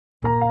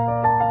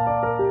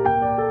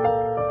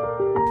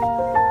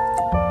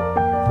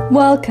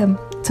Welcome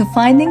to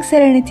Finding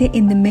Serenity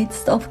in the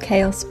Midst of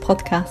Chaos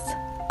podcast.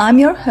 I'm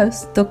your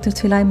host, Dr.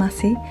 Tulay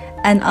Masi,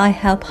 and I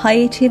help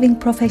high-achieving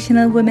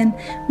professional women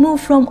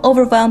move from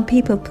overwhelmed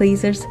people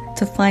pleasers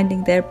to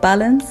finding their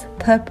balance,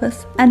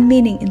 purpose, and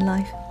meaning in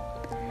life.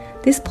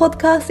 This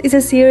podcast is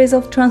a series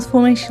of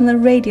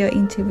transformational radio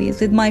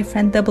interviews with my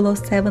friend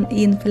 007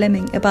 Ian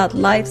Fleming about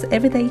life's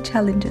everyday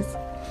challenges.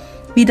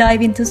 We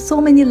dive into so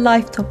many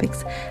life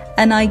topics,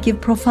 and I give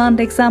profound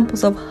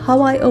examples of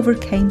how I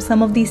overcame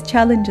some of these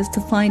challenges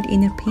to find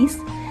inner peace,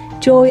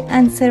 joy,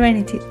 and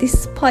serenity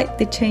despite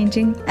the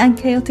changing and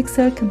chaotic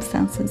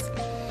circumstances.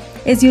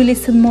 As you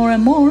listen more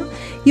and more,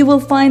 you will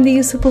find the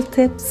useful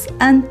tips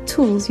and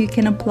tools you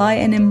can apply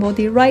and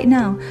embody right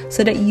now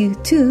so that you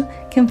too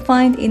can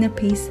find inner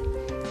peace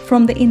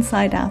from the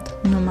inside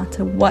out, no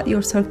matter what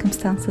your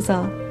circumstances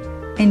are.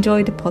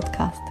 Enjoy the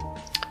podcast.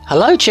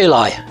 Hello,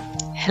 Tulay.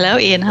 Hello,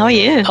 Ian. How are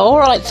you? All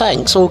right,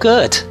 thanks. All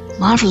good.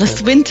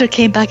 Marvellous. Winter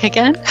came back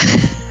again.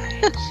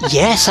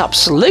 Yes,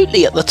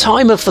 absolutely. At the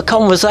time of the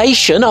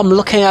conversation, I'm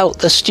looking out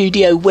the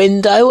studio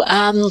window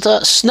and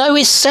snow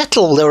is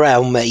settled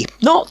around me.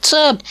 Not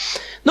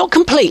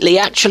completely,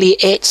 actually.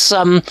 It's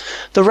the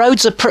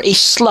roads are pretty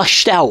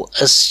slushed out,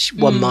 as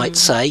one might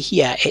say.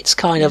 Yeah, it's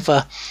kind of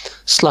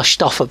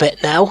slushed off a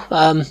bit now,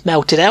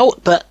 melted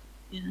out, but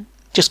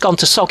just gone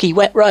to soggy,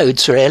 wet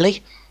roads,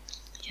 really.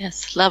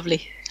 Yes,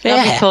 lovely.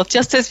 Lovely thought.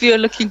 Just as we are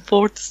looking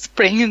forward to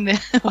spring and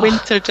the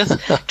winter, just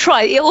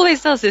it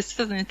always does this,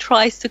 doesn't it?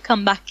 Tries to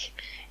come back.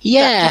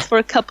 Yeah. Just for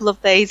a couple of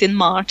days in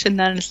March, and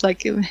then it's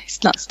like,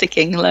 it's not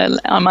sticking.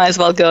 I might as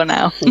well go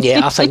now.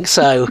 Yeah, I think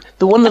so.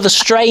 One of the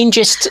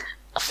strangest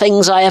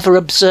things I ever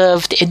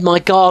observed in my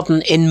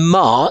garden in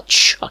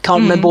March, I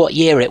can't remember what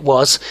year it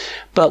was,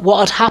 but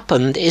what had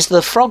happened is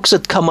the frogs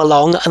had come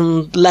along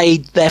and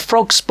laid their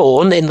frog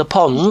spawn in the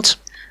pond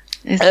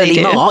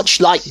early March,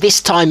 like this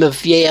time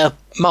of year,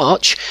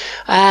 March,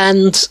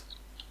 and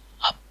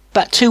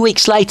about 2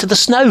 weeks later the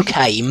snow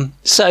came,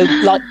 so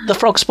like the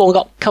frog spawn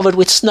got covered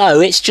with snow.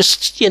 It's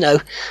just,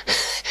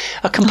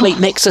 a complete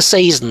mix of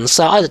seasons.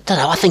 So I don't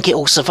know, I think it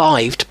all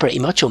survived pretty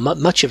much, or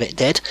much of it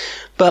did,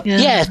 but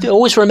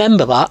always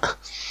remember that.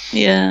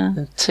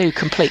 Two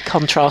complete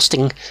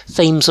contrasting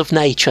themes of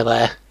nature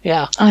there.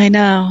 Yeah, I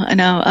know.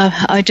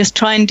 I just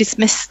try and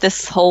dismiss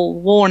this whole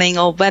warning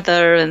or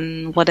weather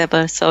and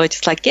whatever. So it's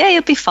just like,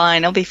 it'll be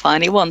fine.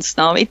 It won't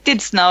snow. It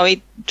did snow.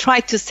 It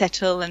tried to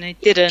settle and it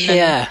didn't.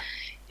 Yeah.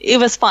 It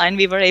was fine.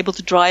 We were able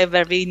to drive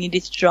where we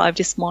needed to drive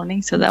this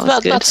morning, so that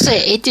was good. That's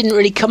it. It didn't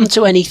really come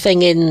to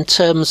anything in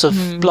terms of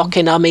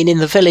blocking. I mean, in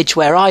the village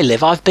where I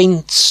live, I've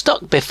been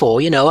stuck before,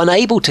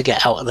 unable to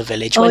get out of the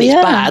village. When it's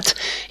bad,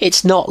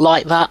 it's not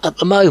like that at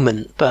the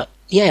moment. But,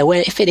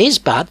 if it is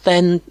bad,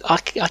 then I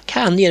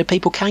can,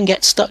 people can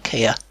get stuck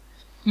here.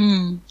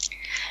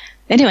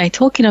 Anyway,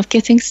 talking of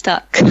getting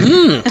stuck.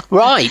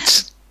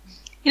 Right.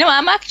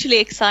 I'm actually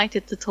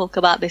excited to talk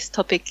about this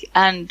topic,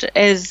 and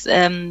as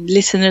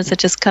listeners are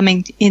just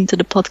coming into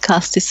the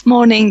podcast this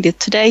morning,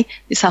 today,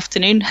 this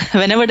afternoon,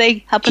 whenever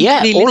they happen to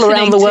be listening. Yeah, all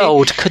around the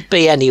world, could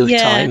be any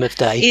time of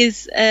day.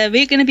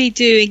 We're going to be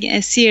doing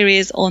a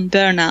series on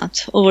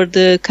burnout over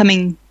the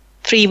coming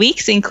 3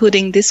 weeks,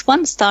 including this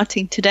one,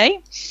 starting today.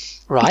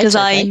 Right. Because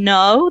I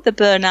know the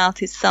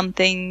burnout is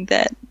something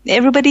that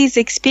everybody is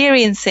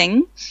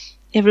experiencing.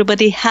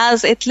 Everybody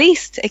has at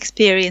least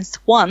experienced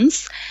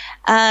once.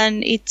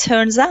 And it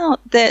turns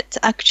out that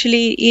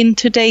actually in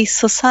today's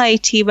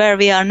society where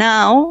we are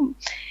now,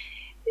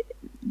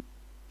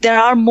 there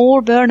are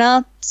more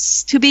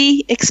burnouts to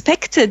be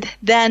expected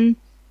than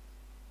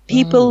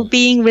people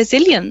being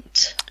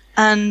resilient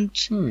and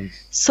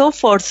so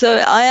forth. So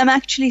I am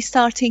actually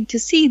starting to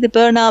see the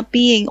burnout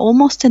being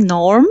almost a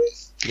norm.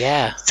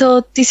 Yeah.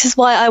 So this is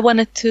why I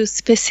wanted to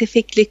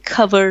specifically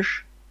cover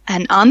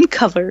and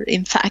uncover,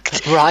 in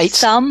fact,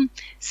 some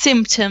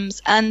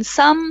symptoms and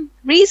some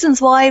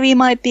reasons why we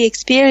might be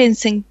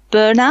experiencing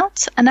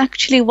burnout and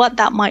actually what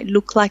that might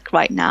look like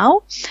right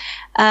now.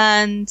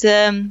 And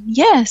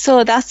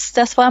so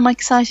that's why I'm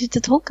excited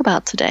to talk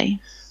about today.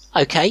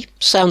 Okay,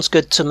 sounds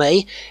good to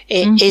me.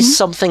 It is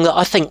something that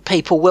I think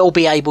people will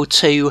be able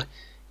to,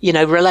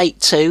 relate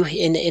to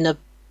in a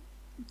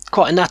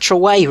quite a natural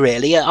way,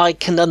 really. I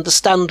can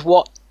understand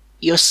what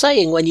you're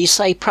saying when you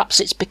say perhaps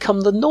it's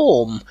become the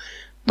norm.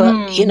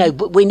 But,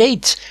 we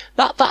need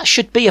that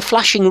should be a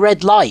flashing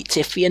red light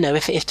if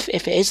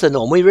it is the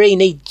norm. We really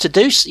need to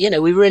do,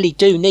 we really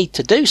do need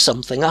to do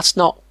something. That's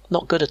not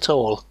good at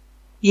all.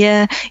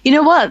 Yeah. You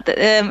know what?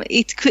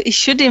 It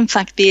should in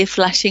fact be a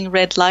flashing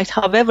red light.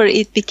 However,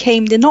 it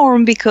became the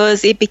norm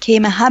because it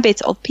became a habit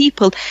of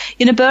people.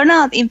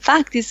 Burnout, in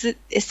fact, is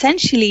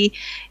essentially,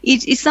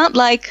 it's not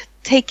like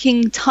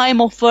taking time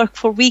off work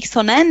for weeks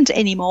on end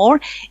anymore.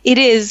 It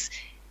is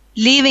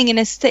living in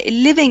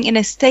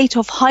a state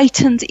of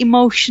heightened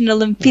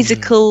emotional and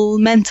physical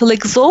mental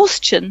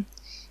exhaustion.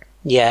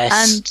 Yes.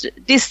 And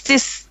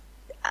this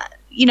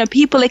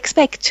people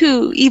expect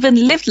to even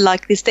live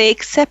like this. They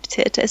accept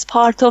it as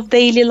part of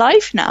daily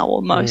life now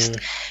almost.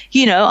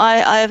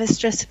 I have a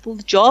stressful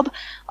job.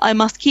 I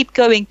must keep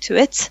going to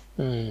it.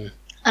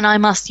 and I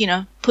must,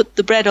 put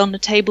the bread on the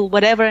table,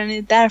 whatever,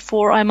 and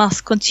therefore I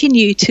must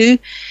continue to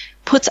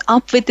put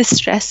up with the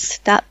stress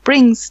that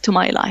brings to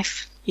my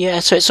life.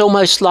 Yeah, so it's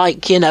almost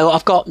like,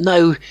 I've got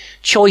no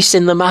choice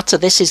in the matter.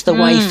 This is the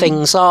way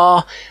things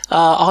are.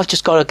 I've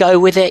just got to go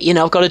with it.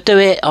 I've got to do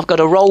it. I've got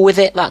to roll with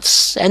it.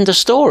 That's end of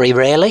story,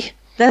 really.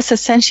 That's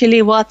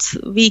essentially what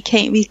we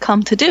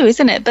come to do,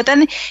 isn't it? But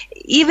then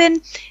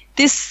even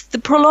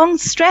the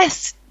prolonged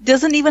stress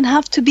doesn't even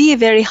have to be a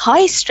very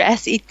high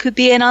stress. It could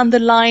be an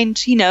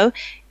underlined,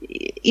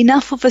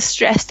 enough of a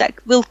stress that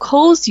will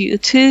cause you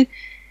to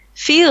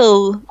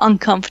feel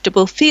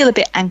uncomfortable, feel a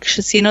bit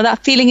anxious,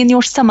 that feeling in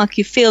your stomach,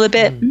 you feel a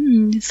bit,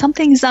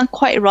 something's not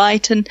quite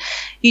right, and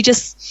you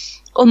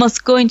just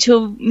almost go into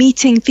a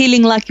meeting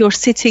feeling like you're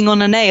sitting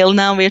on a nail.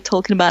 Now we're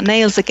talking about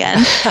nails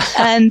again.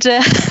 And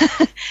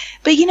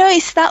but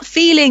it's that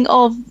feeling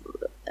of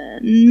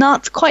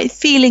not quite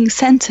feeling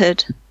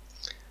centered.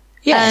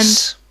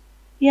 Yes.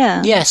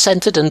 And yeah,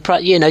 centered and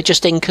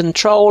just in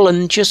control,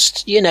 and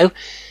just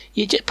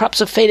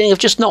perhaps a feeling of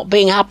just not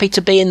being happy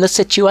to be in the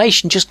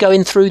situation, just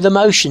going through the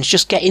motions,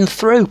 just getting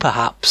through,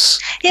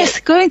 perhaps. Yes,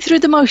 going through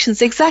the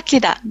motions, exactly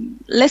that.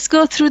 Let's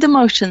go through the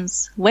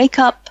motions. Wake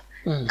up,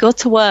 go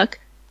to work,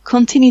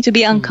 continue to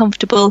be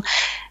uncomfortable,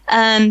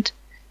 and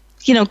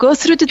go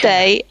through the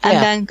day, and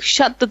then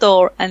shut the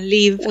door and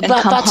leave and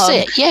come home. That's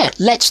it. Yeah,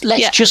 let's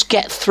just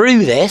get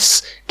through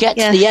this, get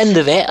to the end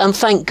of it, and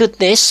thank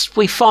goodness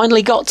we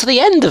finally got to the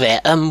end of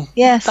it.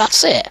 Yes,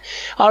 that's it.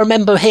 I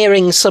remember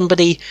hearing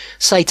somebody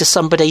say to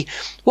somebody,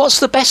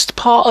 "What's the best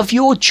part of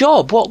your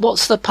job?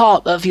 What's the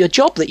part of your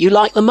job that you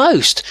like the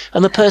most?"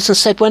 And the person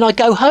said, "When I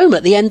go home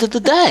at the end of the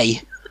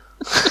day."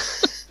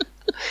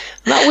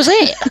 That was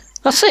it.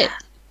 That's it.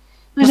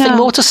 Nothing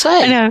more to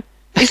say. I know.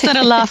 It's not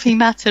a laughing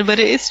matter, but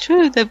it is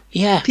true that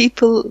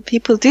people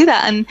do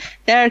that. And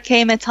there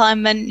came a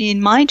time when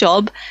in my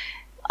job,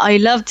 I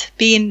loved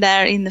being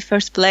there in the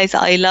first place.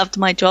 I loved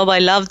my job. I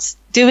loved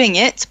doing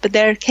it. But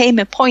there came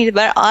a point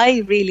where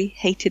I really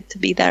hated to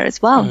be there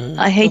as well.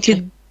 I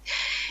hated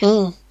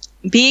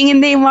being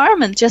in the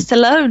environment just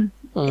alone,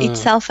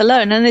 itself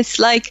alone. And it's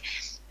like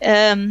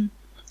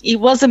it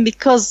wasn't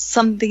because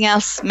something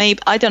else may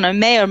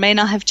or may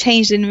not have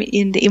changed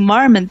in the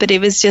environment, but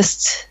it was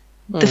just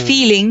the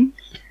feeling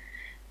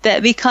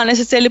that we can't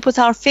necessarily put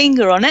our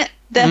finger on it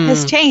that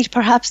has changed.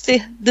 Perhaps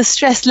the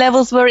stress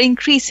levels were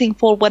increasing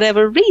for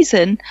whatever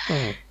reason.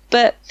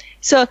 But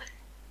so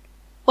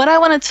what I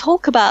want to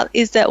talk about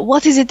is that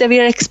what is it that we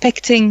are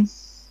accepting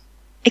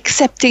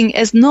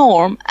as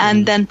norm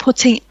and then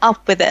putting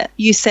up with it?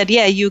 You said,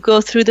 you go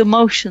through the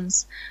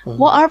motions.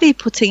 What are we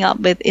putting up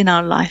with in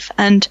our life?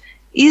 And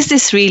is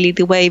this really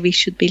the way we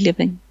should be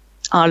living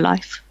our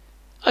life?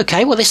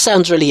 Okay, well, this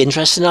sounds really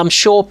interesting. I'm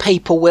sure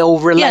people will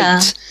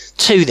relate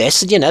to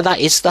this.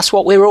 That's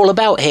what we're all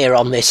about here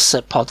on this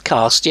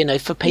podcast,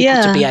 for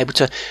people to be able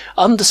to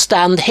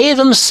understand, hear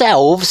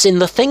themselves in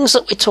the things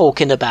that we're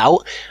talking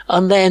about,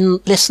 and then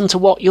listen to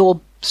what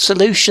your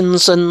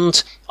solutions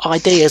and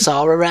ideas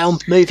are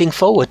around moving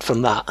forward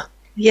from that.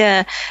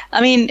 Yeah,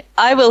 I mean,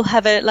 I will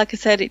have like I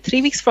said,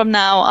 3 weeks from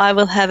now, I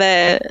will have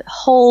a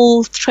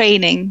whole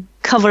training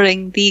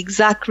covering the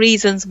exact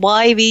reasons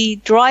why we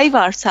drive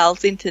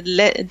ourselves into,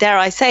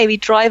 we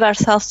drive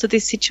ourselves to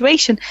this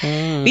situation.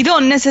 We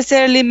don't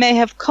necessarily may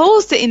have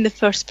caused it in the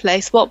first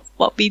place. What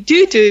we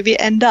do, we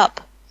end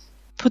up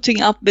putting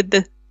up with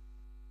the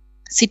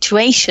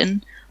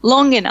situation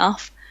long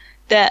enough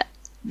that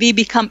we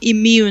become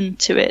immune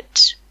to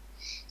it.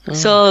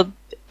 So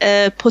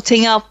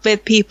putting up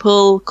with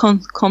people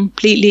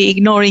completely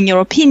ignoring your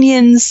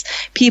opinions,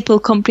 people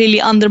completely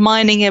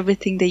undermining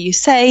everything that you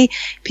say,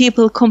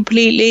 people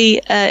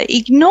completely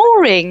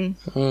ignoring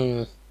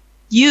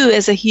you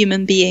as a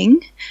human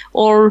being,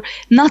 or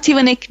not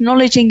even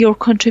acknowledging your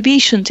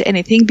contribution to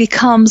anything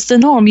becomes the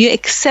norm. You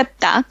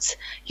accept that.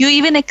 You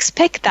even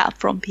expect that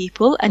from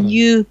people, and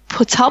you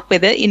put up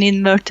with it in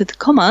inverted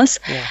commas.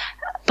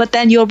 But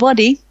then your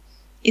body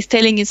is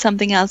telling you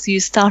something else. You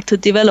start to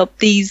develop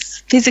these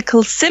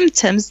physical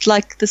symptoms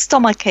like the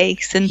stomach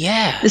aches and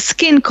the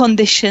skin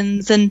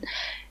conditions and,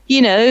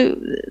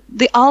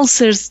 the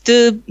ulcers,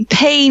 the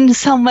pain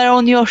somewhere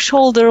on your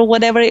shoulder or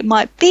whatever it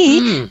might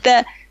be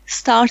that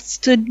starts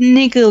to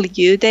niggle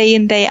you day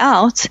in, day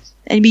out.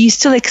 And you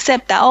still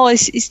accept that,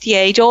 it's the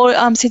age, or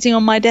I'm sitting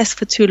on my desk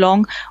for too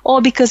long,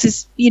 or because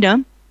it's,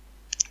 none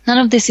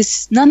of this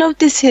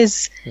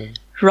is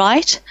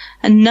right,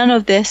 and none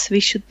of this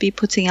we should be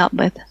putting up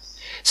with.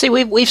 See,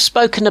 we've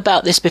spoken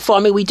about this before. I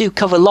mean, we do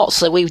cover lots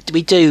that we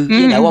do,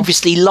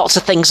 obviously lots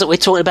of things that we're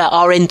talking about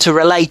are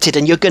interrelated,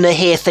 and you're going to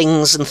hear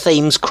things and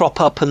themes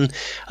crop up and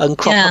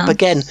crop up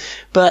again.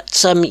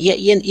 But,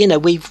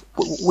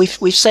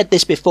 we've said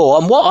this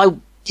before. And what I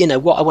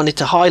wanted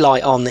to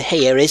highlight on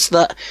here is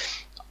that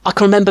I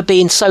can remember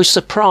being so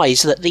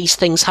surprised that these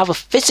things have a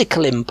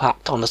physical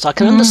impact on us. I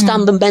can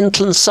understand the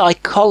mental and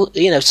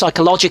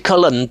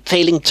psychological and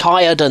feeling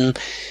tired and,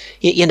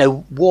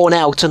 worn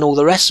out and all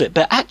the rest of it.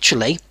 But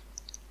actually,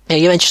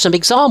 You mentioned some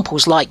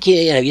examples like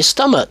your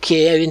stomach,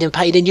 your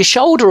pain in your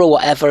shoulder or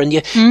whatever, and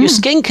your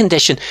skin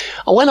condition.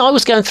 When I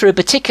was going through a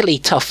particularly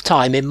tough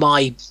time in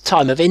my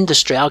time of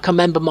industry, I can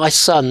remember my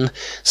son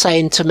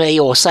saying to me,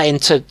 or saying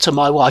to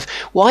my wife,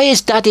 "Why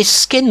is Daddy's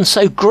skin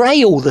so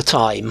grey all the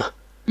time?"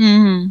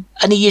 And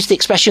he used the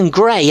expression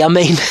grey. I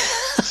mean,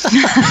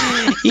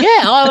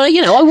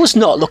 I was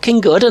not looking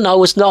good, and I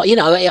was not,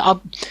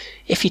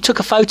 if you took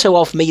a photo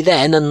of me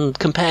then and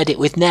compared it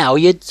with now,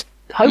 you'd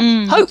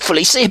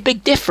hopefully see a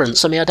big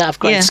difference. I mean, I don't have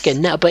great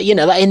skin now, but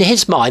that in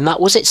his mind, that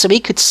was it. So he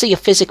could see a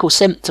physical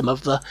symptom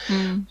of the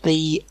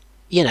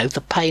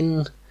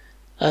pain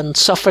and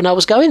suffering I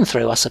was going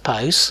through, I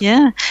suppose.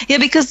 Yeah,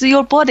 because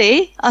your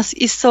body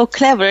is so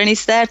clever, and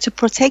it's there to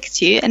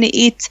protect you, and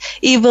it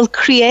will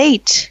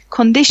create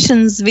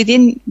conditions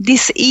within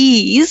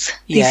diseases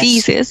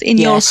in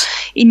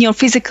your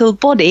physical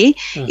body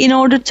in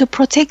order to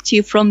protect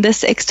you from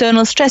this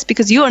external stress,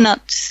 because you are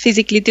not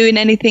physically doing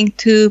anything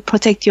to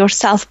protect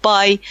yourself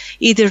by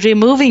either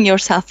removing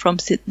yourself from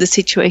the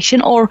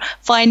situation or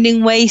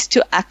finding ways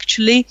to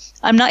actually,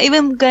 I'm not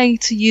even going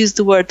to use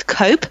the word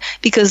cope,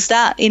 because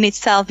that in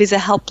itself is a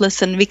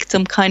helpless and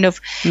victim kind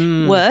of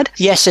word.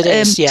 Yes, it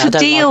is. To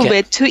deal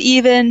with, to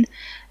even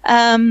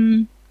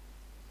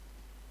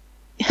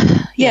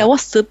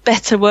what's the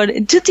better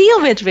word? To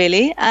deal with,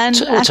 really, and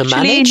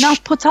actually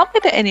not put up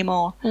with it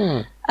anymore.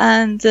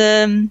 And,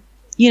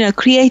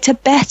 create a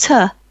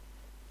better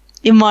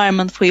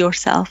environment for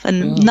yourself,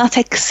 and not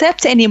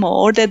accept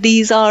anymore that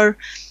these are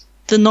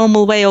the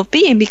normal way of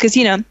being. Because,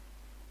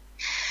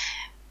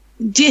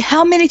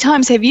 how many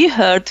times have you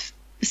heard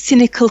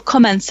cynical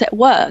comments at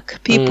work?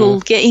 People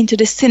get into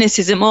the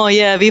cynicism. Oh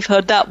yeah, we've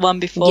heard that one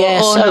before.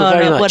 Yes,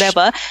 very much.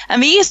 Whatever.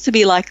 And we used to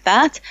be like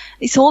that.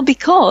 It's all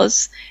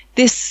because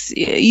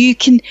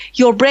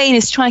your brain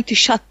is trying to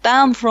shut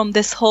down from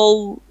this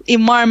whole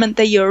environment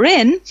that you're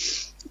in,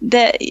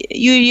 that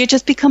you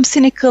just become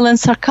cynical and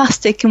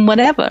sarcastic and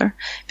whatever,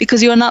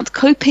 because you're not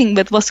coping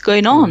with what's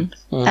going on.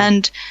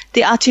 And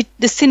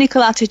the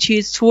cynical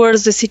attitudes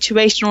towards the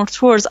situation or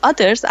towards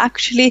others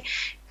actually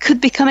could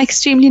become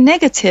extremely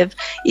negative.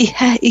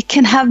 It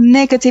can have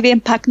negative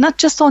impact, not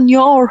just on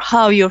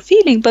how you're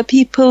feeling, but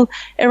people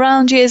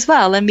around you as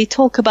well. And we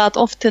talk about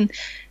often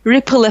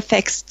ripple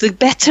effects, the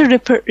better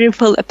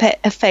ripple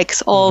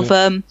effects of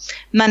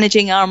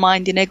managing our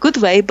mind in a good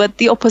way, but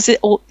the opposite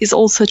is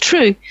also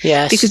true.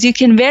 Yes. Because you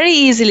can very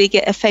easily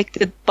get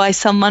affected by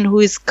someone who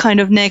is kind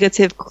of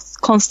negative,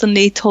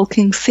 constantly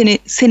talking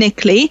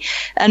cynically.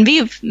 And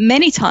we've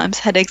many times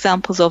had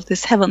examples of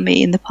this, haven't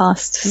we, in the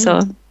past?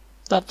 So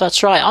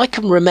That's right. I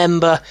can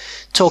remember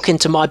talking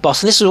to my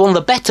boss, and this was one of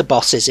the better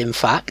bosses, in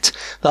fact,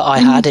 that I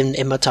had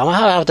in my time. I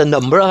have had a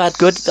number. I've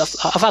had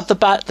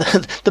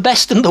the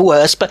best and the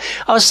worst. But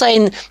I was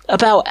saying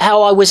about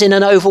how I was in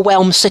an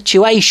overwhelmed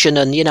situation,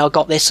 and I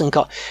got this and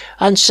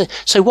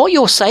so what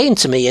you're saying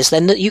to me is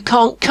then that you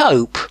can't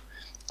cope,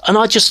 and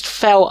I just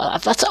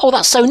felt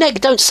that's so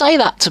negative. Don't say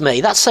that to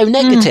me. That's so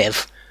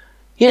negative.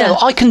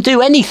 I can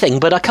do anything,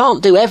 but I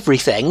can't do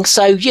everything.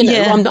 So,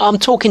 I'm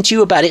talking to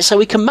you about it so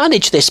we can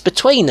manage this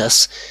between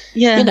us.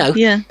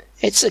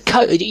 It's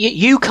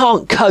you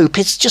can't cope.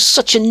 It's just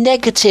such a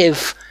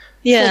negative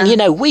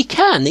thing. We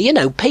can,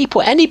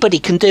 anybody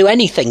can do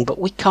anything, but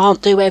we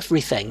can't do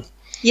everything.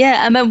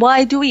 Yeah. I mean,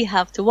 why do we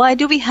have to? Why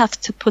do we have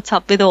to put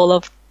up with all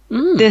of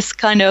this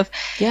kind of,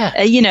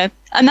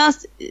 I'm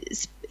not,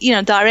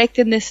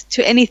 directing this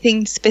to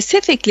anything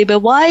specifically, but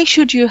why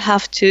should you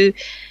have to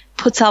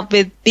put up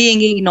with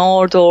being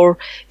ignored or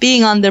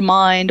being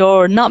undermined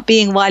or not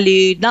being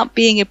valued, not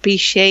being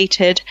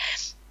appreciated?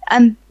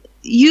 And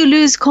you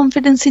lose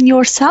confidence in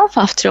yourself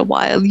after a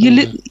while.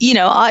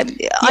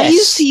 I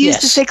used to use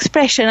this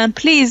expression, and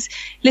please,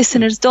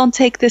 listeners, don't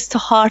take this to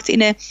heart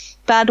in a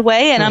bad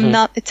way, and I'm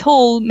not at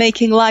all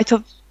making light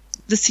of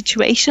the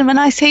situation when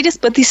I say this,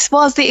 but this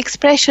was the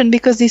expression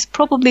because this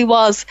probably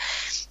was,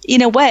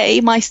 in a way,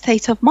 my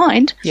state of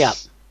mind. Yeah.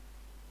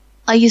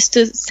 I used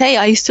to say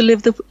I used to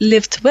will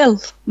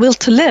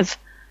to live.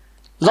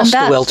 Lost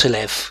the will to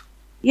live.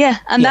 Yeah,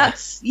 and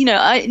that's,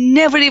 I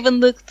never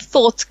even the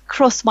thought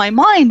crossed my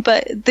mind,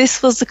 but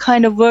this was the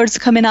kind of words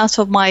coming out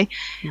of my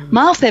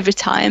mouth every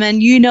time.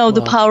 And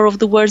the power of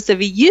the words that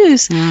we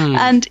use.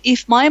 And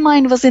if my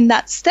mind was in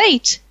that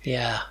state,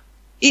 it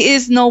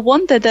is no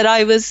wonder that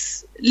I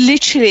was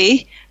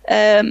literally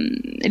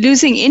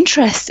losing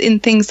interest in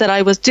things that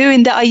I was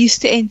doing, that I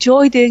used to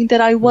enjoy doing,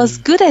 that I was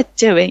good at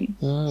doing.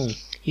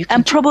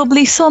 And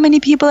probably so many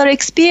people are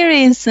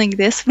experiencing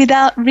this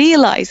without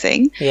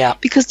realizing,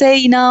 because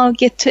they now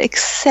get to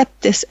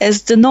accept this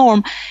as the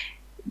norm.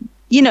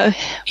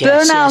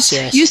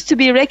 Burnout used to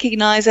be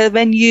recognized as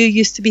when you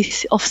used to be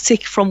off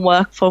sick from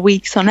work for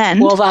weeks on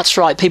end. Well, that's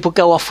right. People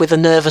go off with a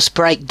nervous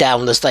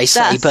breakdown, as they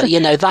say. But,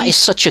 that is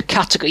such a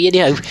category.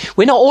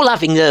 We're not all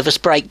having nervous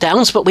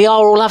breakdowns, but we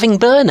are all having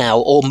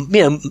burnout, or,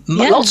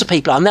 lots of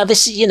people are. Now,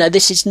 this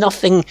is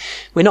nothing.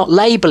 We're not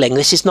labeling.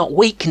 This is not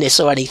weakness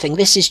or anything.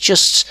 This is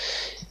just,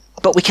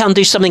 but we can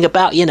do something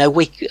about, we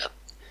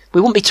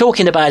wouldn't be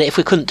talking about it if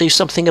we couldn't do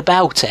something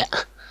about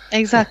it.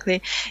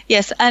 Exactly.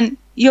 Yes, and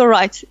you're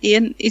right,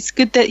 Ian. It's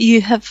good that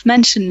you have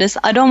mentioned this.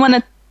 I don't want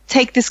to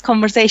take this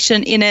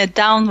conversation in a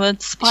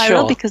downward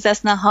spiral, because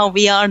that's not how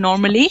we are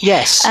normally.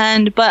 Yes.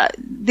 But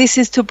this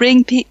is to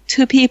bring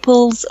to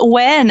people's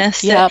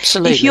awareness. Yeah,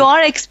 absolutely. If you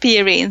are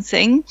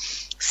experiencing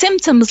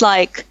symptoms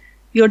like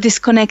you're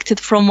disconnected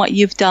from what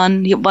you've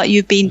done, what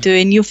you've been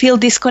doing, you feel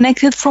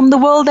disconnected from the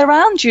world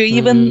around you,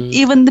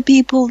 even the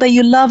people that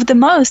you love the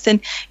most,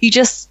 and you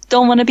just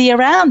don't want to be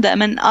around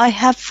them. And I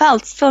have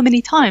felt so many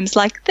times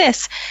like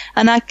this,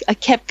 and I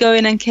kept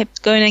going and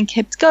kept going and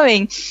kept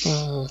going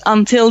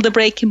until the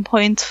breaking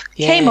point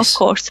came, of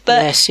course.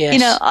 But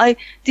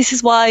this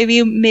is why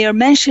we are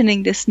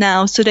mentioning this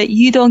now, so that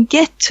you don't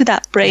get to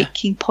that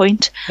breaking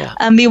point.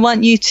 And we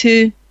want you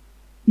to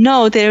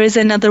know there is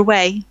another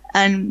way.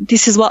 And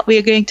this is what we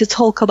are going to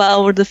talk about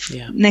over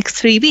the next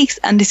 3 weeks.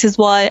 And this is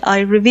why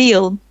I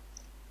reveal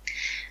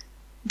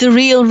the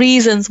real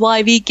reasons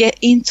why we get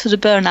into the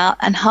burnout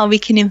and how we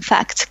can, in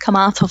fact, come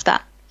out of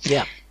that.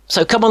 Yeah.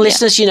 So come on,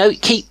 listeners,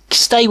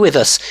 stay with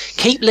us.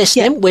 Keep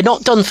listening. We're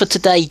not done for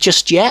today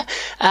just yet.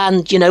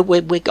 And,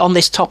 we're on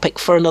this topic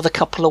for another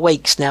couple of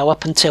weeks now,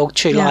 up until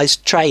Tulai's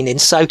training.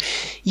 So,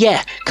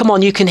 come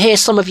on, you can hear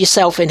some of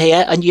yourself in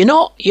here. And you're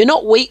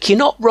not weak, you're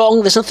not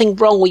wrong, there's nothing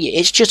wrong with you.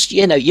 It's just,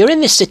 you're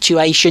in this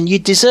situation, you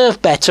deserve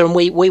better, and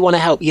we want to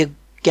help you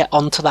get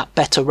onto that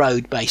better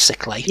road,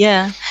 basically.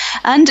 Yeah.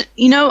 And,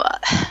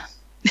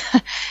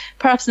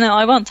 perhaps now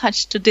I won't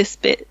touch to this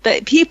bit,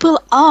 but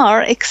people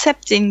are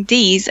accepting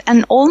these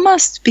and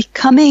almost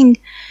becoming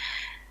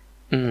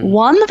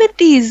one with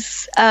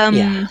these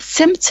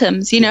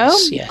symptoms.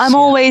 Yes, I'm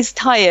always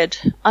tired.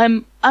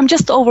 I'm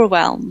just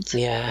overwhelmed.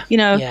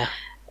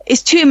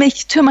 It's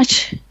too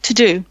much to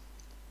do.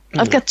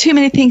 I've got too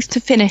many things to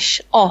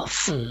finish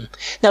off.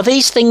 Now,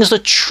 these things are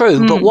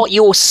true, but what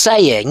you're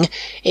saying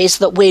is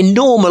that we're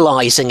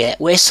normalizing it.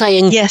 We're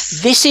saying,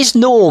 this is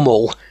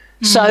normal,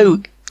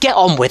 so get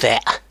on with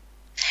it.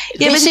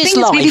 Yeah, this but the is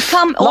thing life. is, we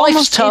become Life's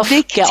almost tough.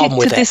 addicted Get on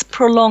with to it. this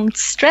prolonged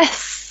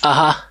stress.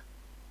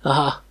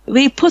 Uh-huh.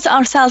 We put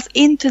ourselves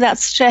into that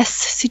stress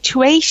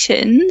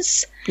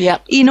situations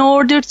Yep. in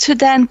order to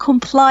then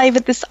comply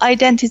with this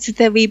identity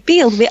that we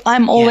build.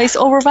 I'm always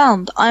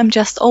overwhelmed. I'm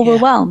just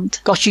overwhelmed.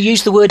 Gosh, you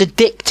used the word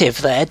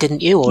addictive there,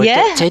 didn't you? Or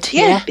addicted?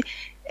 Yeah.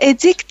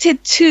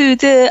 Addicted to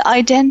the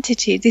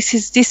identity.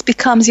 This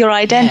becomes your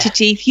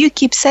identity. If you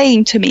keep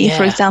saying to me,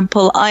 for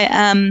example, I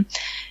am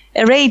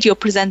a radio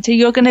presenter,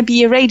 you're going to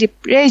be a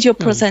radio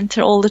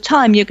presenter all the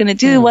time. You're going to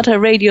do what a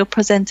radio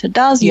presenter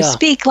does. You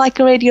speak like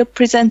a radio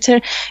presenter.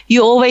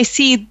 You always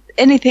see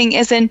anything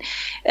as an,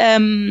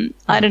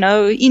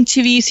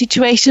 interview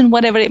situation,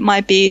 whatever it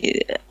might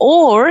be.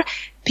 Or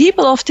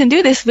people often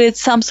do this with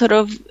some sort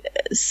of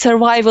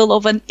survival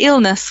of an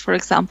illness, for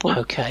example.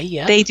 Okay,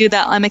 yeah. They do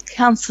that. I'm a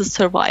cancer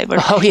survivor.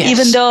 Oh, yes.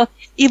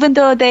 Even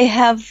though they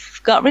have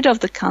got rid of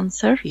the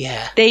cancer,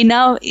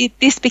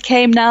 this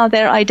became now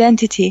their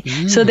identity.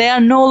 So they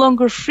are no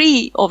longer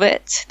free of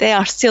it. They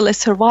are still a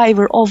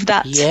survivor of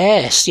that.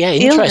 Yes,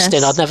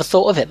 interesting. Illness. I'd never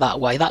thought of it that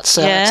way. That's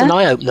an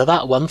eye-opener,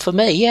 that one, for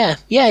me. Yeah,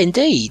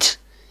 indeed.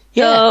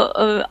 Yeah.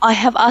 So I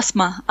have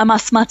asthma. I'm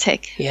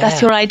asthmatic. Yeah.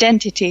 That's your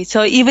identity.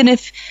 So even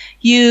if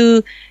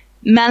you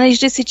manage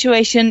the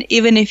situation,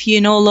 even if you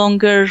no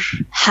longer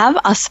have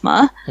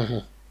asthma,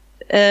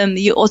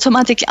 you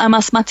automatically, I'm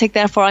asthmatic,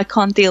 therefore I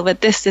can't deal with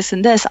this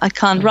and this. I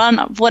can't run,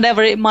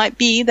 whatever it might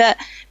be.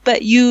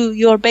 But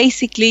you're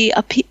basically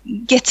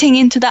getting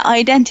into that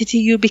identity.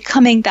 You're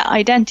becoming that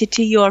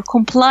identity. You're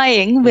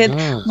complying with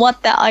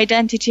what that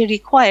identity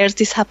requires.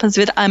 This happens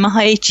with I'm a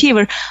high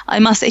achiever. I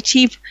must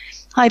achieve.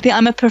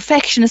 I'm a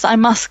perfectionist. I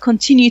must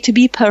continue to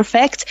be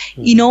perfect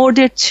in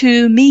order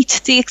to meet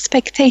the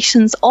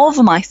expectations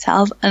of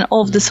myself and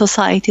of the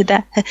society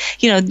that,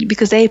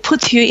 because they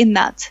put you in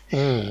that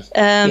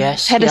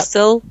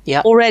pedestal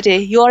already.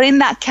 You're in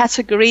that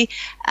category,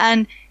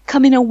 and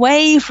coming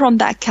away from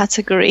that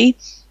category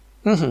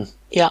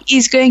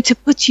is going to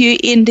put you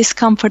in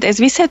discomfort. As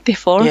we said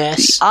before,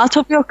 out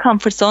of your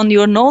comfort zone,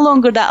 you're no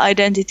longer that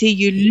identity.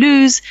 You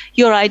lose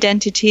your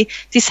identity.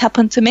 This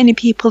happened to many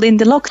people in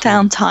the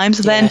lockdown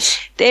times when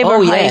they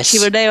were high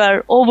achiever, they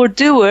were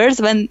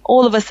overdoers, when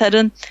all of a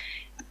sudden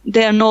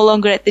they are no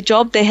longer at the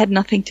job. They had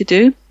nothing to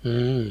do,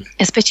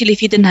 especially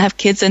if you didn't have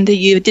kids and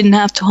you didn't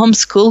have to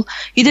homeschool.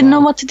 You didn't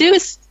know what to do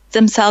with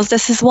themselves.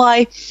 This is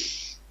why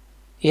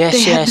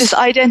they had this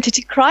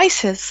identity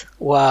crisis.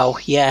 Wow,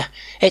 yeah.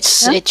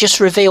 It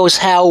just reveals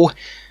how,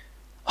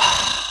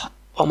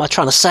 what am I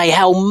trying to say,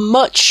 how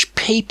much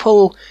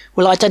people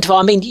will identify.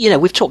 I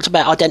mean, we've talked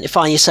about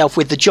identifying yourself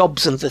with the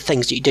jobs and the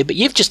things that you do, but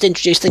you've just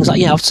introduced things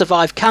like, I've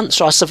survived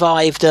cancer, I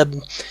survived, a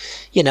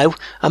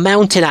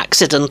mountain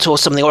accident or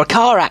something, or a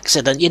car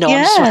accident,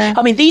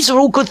 I mean, these are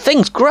all good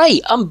things.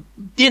 Great.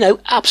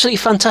 Absolutely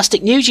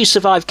fantastic news. You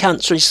survived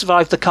cancer, you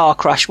survived the car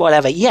crash,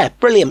 whatever. Yeah,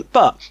 brilliant.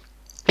 But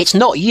It's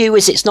not you,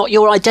 is it? It's not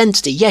your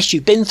identity. Yes,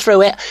 you've been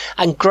through it,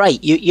 and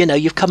great. You know,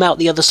 you've come out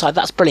the other side.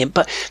 That's brilliant.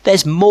 But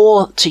there's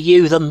more to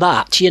you than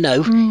that. You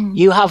know,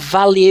 you have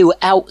value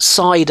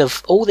outside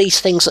of all these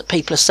things that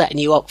people are setting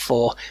you up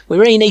for. We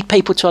really need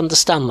people to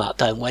understand that,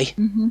 don't we?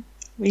 Mm-hmm.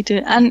 We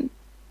do. And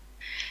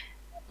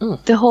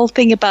the whole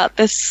thing about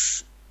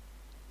this,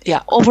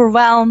 I'm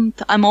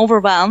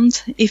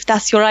overwhelmed. If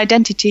that's your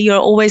identity, you're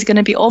always going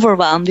to be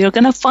overwhelmed. You're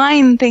going to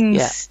find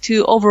things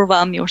to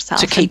overwhelm yourself.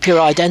 To keep your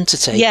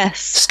identity. Yes.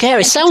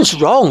 Scary. It sounds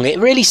wrong. It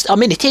really, I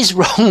mean, it is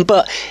wrong,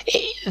 but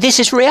this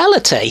is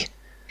reality.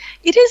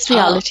 It is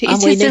reality.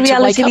 It is the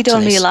reality we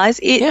don't realize.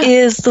 It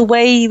is the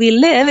way we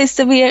live. It's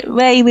the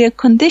way we are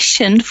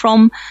conditioned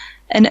from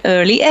an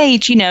early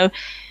age. You know,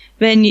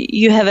 when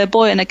you have a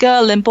boy and a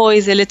girl, and boy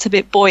is a little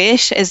bit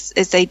boyish, as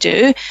they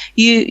do,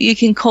 you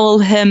can call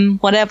him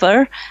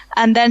whatever,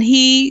 and then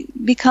he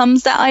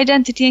becomes that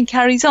identity and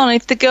carries on.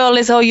 If the girl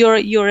is,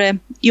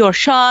 you're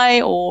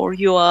shy, or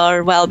you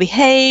are well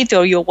behaved,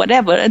 or you're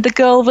whatever, and the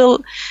girl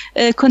will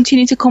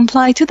continue to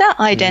comply to that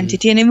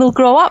identity, and it will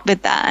grow up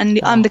with that. And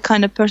I'm the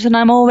kind of person,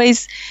 I'm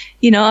always,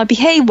 I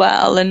behave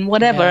well and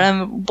whatever.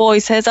 And boy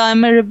says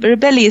I'm a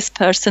rebellious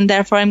person,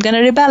 therefore I'm going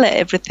to rebel at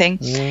everything.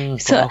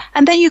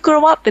 And then you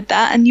grow up with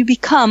that, and you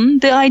become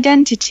the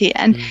identity.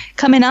 And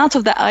coming out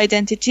of that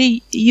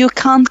identity, you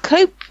can't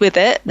cope with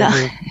it.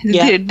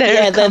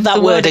 That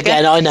word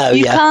again. I know.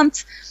 You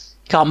can't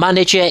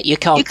manage it. You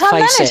can't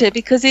manage it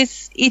because it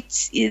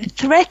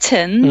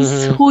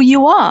threatens who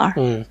you are.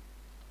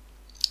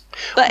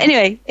 But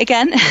anyway,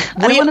 again,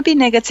 I don't want to be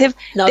negative.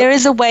 No. There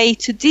is a way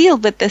to deal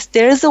with this.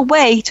 There is a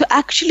way to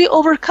actually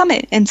overcome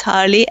it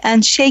entirely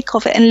and shake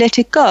off it and let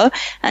it go.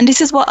 And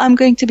this is what I'm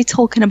going to be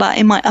talking about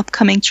in my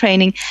upcoming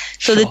training.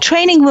 So the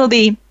training will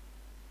be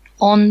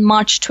on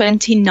March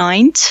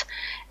 29th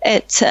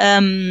at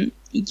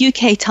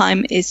UK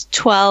time is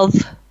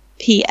 12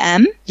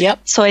 p.m. Yep.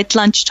 So at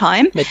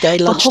lunchtime. Midday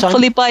lunchtime. But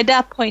hopefully by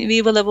that point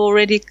we will have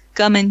already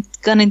gone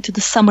into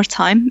the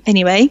summertime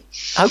anyway.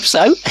 Hope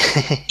so.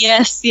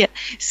 Yes, yeah.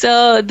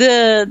 So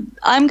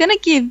I'm going to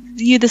give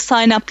you the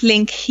sign up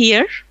link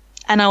here,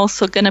 and I'm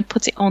also going to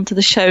put it onto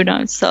the show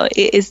notes. So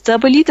it is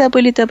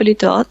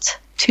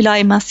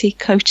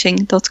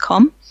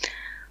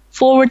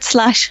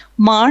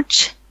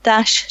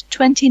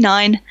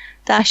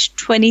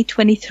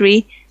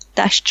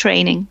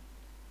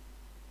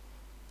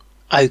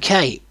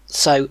Okay,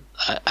 so,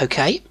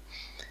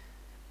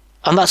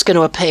 and that's going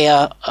to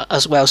appear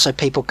as well, so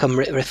people can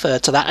refer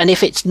to that. And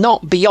if it's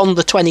not beyond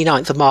the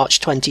 29th of March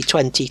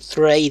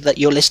 2023 that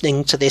you're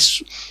listening to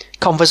this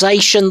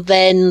conversation,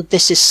 then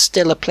this is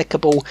still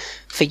applicable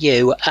for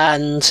you.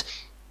 And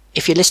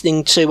if you're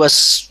listening to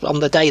us on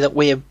the day that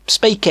we're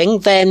speaking,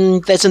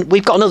 then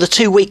we've got another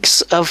 2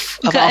 weeks of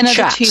our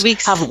chat,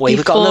 haven't we?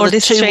 We've got another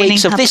 2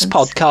 weeks of this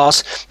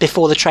podcast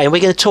before the training.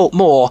 We're going to talk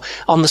more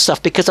on the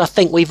stuff because I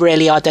think we've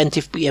really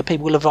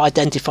people will have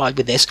identified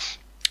with this.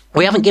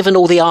 We haven't given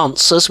all the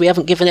answers. We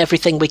haven't given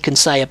everything we can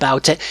say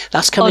about it.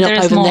 That's coming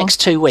up over the next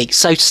 2 weeks.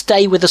 So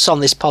stay with us on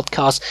this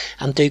podcast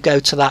and do go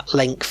to that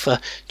link for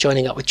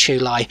joining up with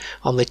Tulay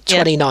on the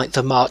 29th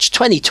of March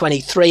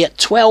 2023 at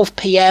 12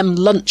 p.m.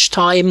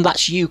 lunchtime.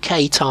 That's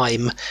UK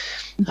time.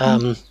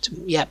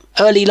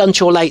 Early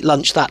lunch or late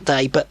lunch that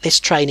day, but this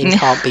training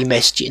can't be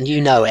missed, and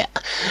you know it.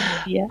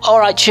 Yeah. All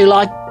right,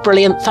 Tulay,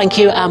 brilliant. Thank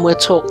you, and we'll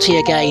talk to you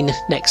again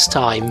next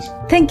time.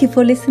 Thank you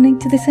for listening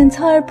to this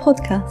entire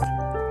podcast.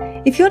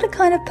 If you're the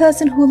kind of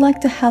person who would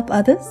like to help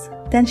others,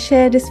 then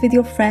share this with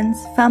your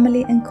friends,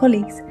 family and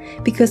colleagues,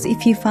 because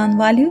if you found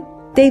value,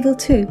 they will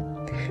too.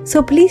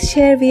 So please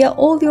share via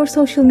all your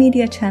social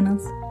media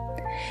channels.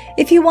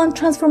 If you want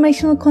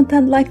transformational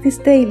content like this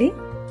daily,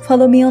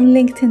 follow me on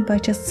LinkedIn by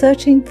just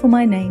searching for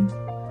my name.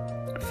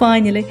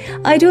 Finally,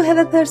 I do have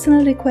a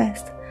personal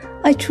request.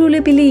 I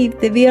truly believe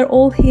that we are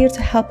all here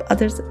to help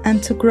others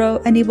and to grow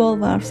and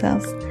evolve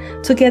ourselves.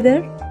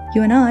 Together,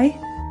 you and I,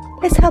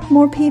 let's help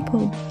more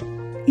people.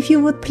 If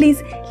you would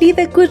please leave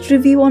a good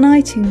review on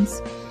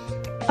iTunes.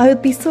 I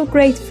would be so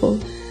grateful,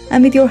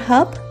 and with your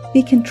help,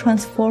 we can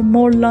transform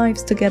more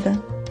lives together.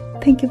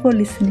 Thank you for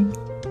listening.